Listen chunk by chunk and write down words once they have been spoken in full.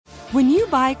When you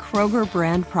buy Kroger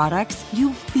brand products,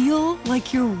 you feel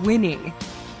like you're winning.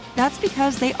 That's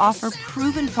because they offer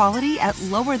proven quality at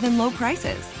lower than low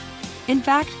prices. In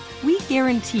fact, we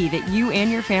guarantee that you and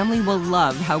your family will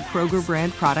love how Kroger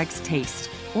brand products taste,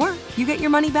 or you get your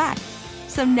money back.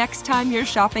 So next time you're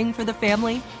shopping for the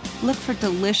family, look for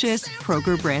delicious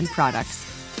Kroger brand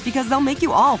products, because they'll make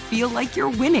you all feel like you're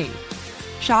winning.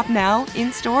 Shop now,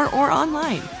 in-store, or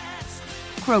online.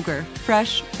 Kroger,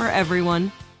 fresh for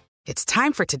everyone. It's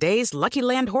time for today's Lucky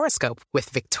Land horoscope with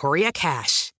Victoria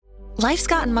Cash. Life's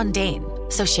gotten mundane,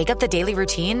 so shake up the daily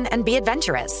routine and be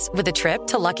adventurous with a trip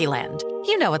to Lucky Land.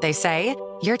 You know what they say,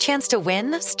 your chance to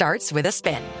win starts with a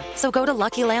spin. So go to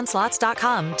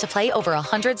LuckyLandSlots.com to play over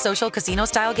 100 social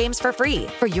casino-style games for free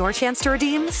for your chance to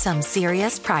redeem some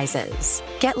serious prizes.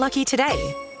 Get lucky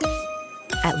today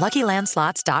at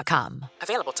LuckyLandSlots.com.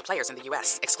 Available to players in the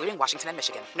U.S., excluding Washington and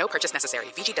Michigan. No purchase necessary.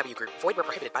 VGW Group. Void where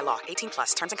prohibited by law.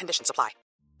 18+. Terms and conditions apply.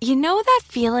 You know that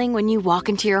feeling when you walk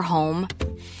into your home,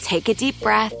 take a deep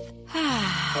breath,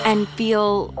 and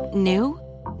feel new?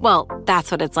 Well,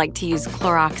 that's what it's like to use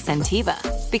Clorox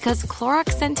Scentiva. Because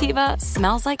Clorox Scentiva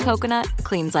smells like coconut,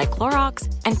 cleans like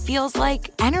Clorox, and feels like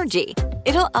energy.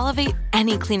 It'll elevate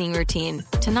any cleaning routine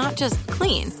to not just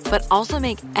clean, but also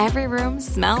make every room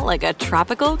smell like a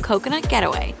tropical coconut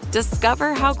getaway.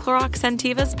 Discover how Clorox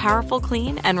Scentiva's powerful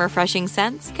clean and refreshing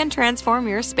scents can transform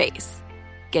your space.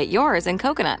 Get yours in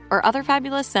coconut or other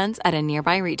fabulous scents at a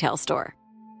nearby retail store.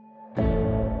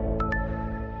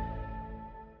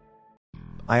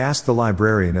 I asked the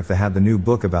librarian if they had the new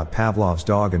book about Pavlov's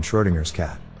dog and Schrodinger's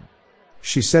cat.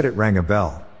 She said it rang a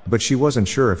bell, but she wasn't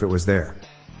sure if it was there.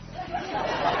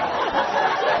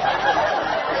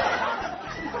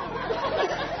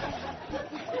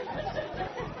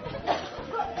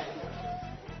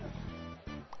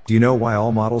 Do you know why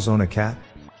all models own a cat?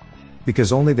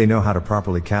 Because only they know how to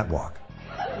properly catwalk.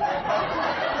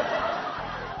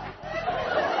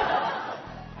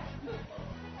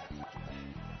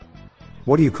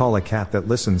 What do you call a cat that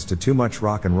listens to too much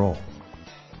rock and roll?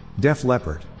 Def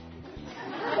Leppard.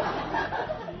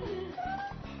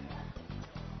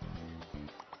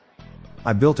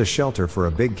 I built a shelter for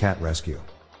a big cat rescue.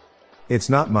 It's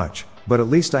not much, but at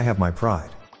least I have my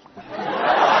pride.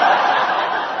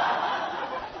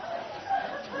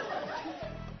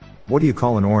 What do you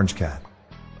call an orange cat?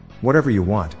 Whatever you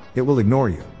want, it will ignore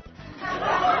you.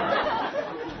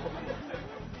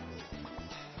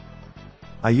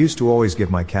 I used to always give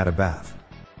my cat a bath.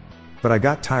 But I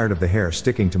got tired of the hair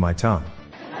sticking to my tongue.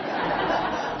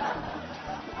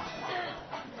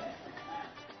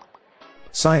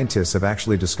 Scientists have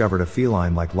actually discovered a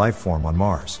feline-like life form on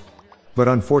Mars. But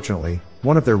unfortunately,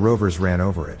 one of their rovers ran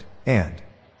over it, and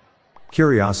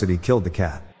curiosity killed the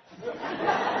cat.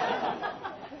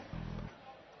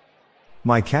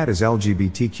 My cat is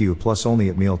LGBTQ plus only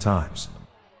at meal times.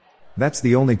 That's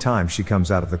the only time she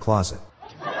comes out of the closet.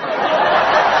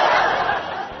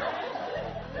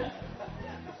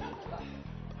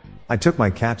 I took my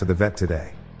cat to the vet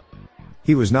today.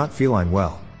 He was not feeling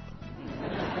well.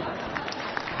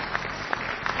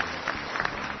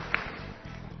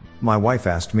 My wife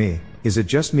asked me, is it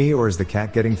just me or is the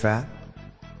cat getting fat?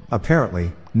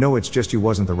 Apparently, no, it's just you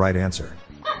wasn't the right answer.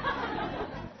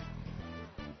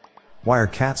 Why are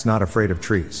cats not afraid of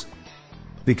trees?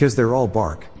 Because they're all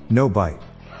bark, no bite.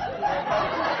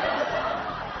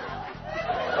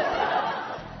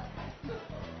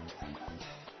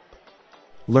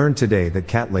 Learned today that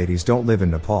cat ladies don't live in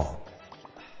Nepal.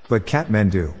 But cat men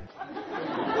do.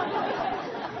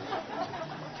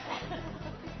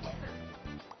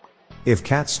 If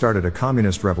cats started a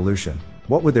communist revolution,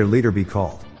 what would their leader be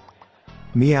called?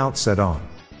 Meow Zedong.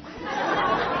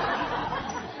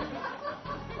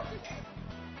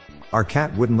 Our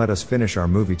cat wouldn't let us finish our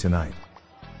movie tonight.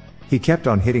 He kept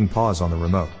on hitting pause on the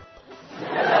remote.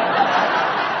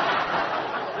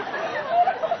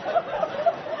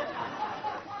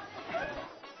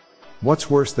 What's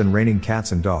worse than raining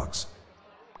cats and dogs?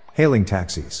 Hailing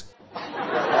taxis.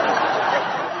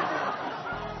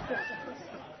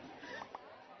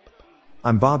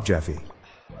 I'm Bob Jeffy.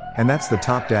 And that's the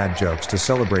top dad jokes to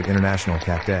celebrate International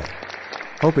Cat Day.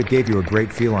 Hope it gave you a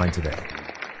great feline today.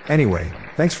 Anyway,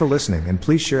 thanks for listening and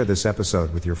please share this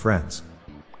episode with your friends.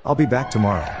 I'll be back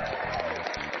tomorrow.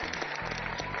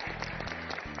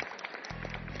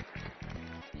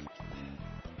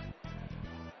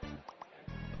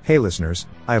 Hey listeners,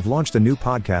 I have launched a new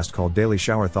podcast called Daily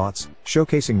Shower Thoughts,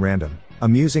 showcasing random,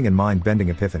 amusing and mind-bending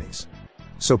epiphanies.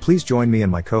 So please join me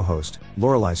and my co-host,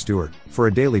 Lorelei Stewart, for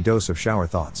a daily dose of shower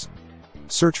thoughts.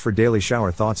 Search for Daily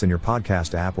Shower Thoughts in your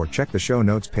podcast app or check the show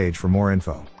notes page for more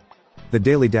info. The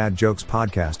Daily Dad Jokes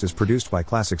podcast is produced by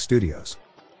Classic Studios.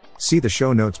 See the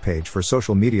show notes page for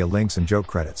social media links and joke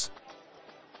credits.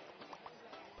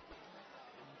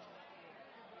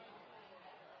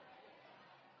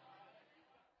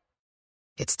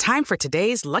 It's time for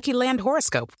today's Lucky Land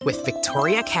horoscope with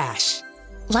Victoria Cash.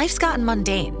 Life's gotten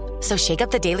mundane, so shake up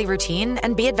the daily routine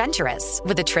and be adventurous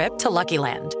with a trip to Lucky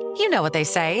Land. You know what they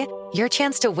say, your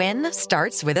chance to win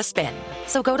starts with a spin.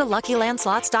 So go to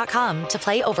LuckyLandSlots.com to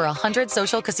play over 100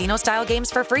 social casino-style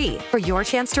games for free for your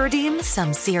chance to redeem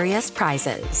some serious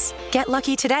prizes. Get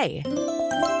lucky today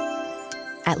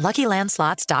at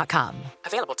LuckyLandSlots.com.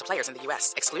 Available to players in the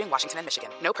U.S., excluding Washington and Michigan.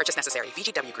 No purchase necessary.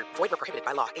 VGW Group. Void where prohibited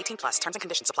by law. 18+. Terms and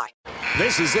conditions apply.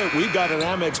 This is it. We've got an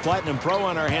Amex Platinum Pro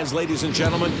on our hands, ladies and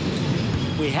gentlemen.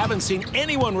 We haven't seen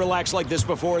anyone relax like this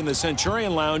before in the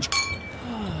Centurion Lounge.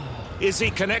 Is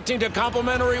he connecting to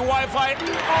complimentary Wi-Fi? Oh,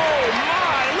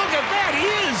 my! Look at that! He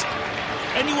is!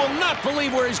 And you will not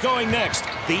believe where he's going next.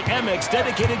 The Amex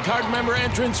dedicated card member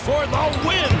entrance for the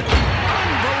win!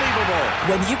 Unbelievable!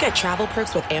 When you get travel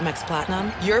perks with Amex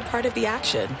Platinum, you're part of the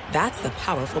action. That's the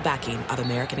powerful backing of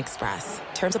American Express.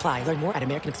 Terms apply. Learn more at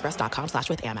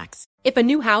americanexpress.com/withAmex. If a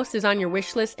new house is on your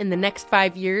wish list in the next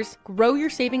 5 years, grow your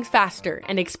savings faster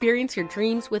and experience your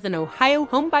dreams with an Ohio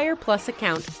Homebuyer Plus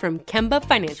account from Kemba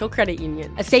Financial Credit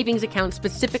Union. A savings account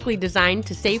specifically designed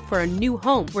to save for a new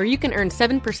home, where you can earn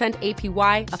 7%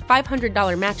 APY, a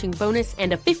 $500 matching bonus,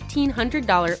 and a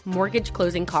 $1,500 mortgage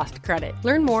closing cost credit.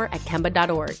 Learn more at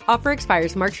Kemba.org. Offer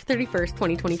expires March 31st,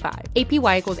 2025.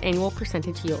 APY equals annual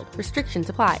percentage yield. Restrictions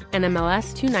apply.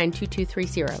 NMLS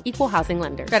 292230. Equal housing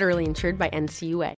lender. Federally insured by NCUA.